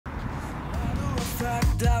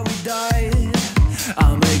that we die,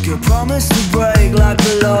 I'll make a promise to break like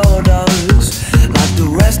the Lord does. Like the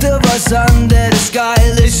rest of us under the sky,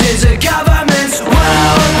 this is a government's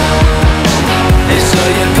world. So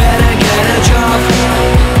you better get a job,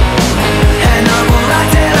 and I won't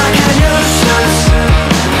act it like a nuisance.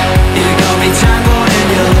 You got me tangled in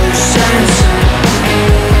your loose ends.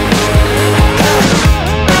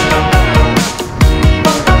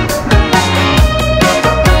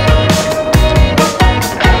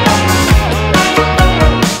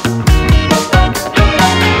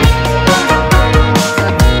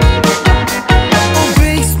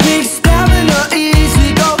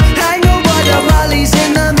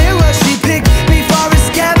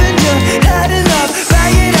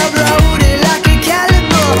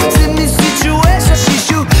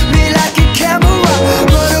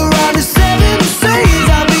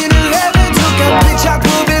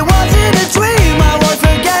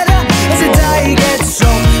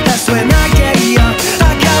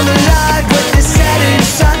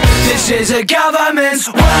 This is a government's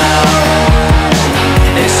world.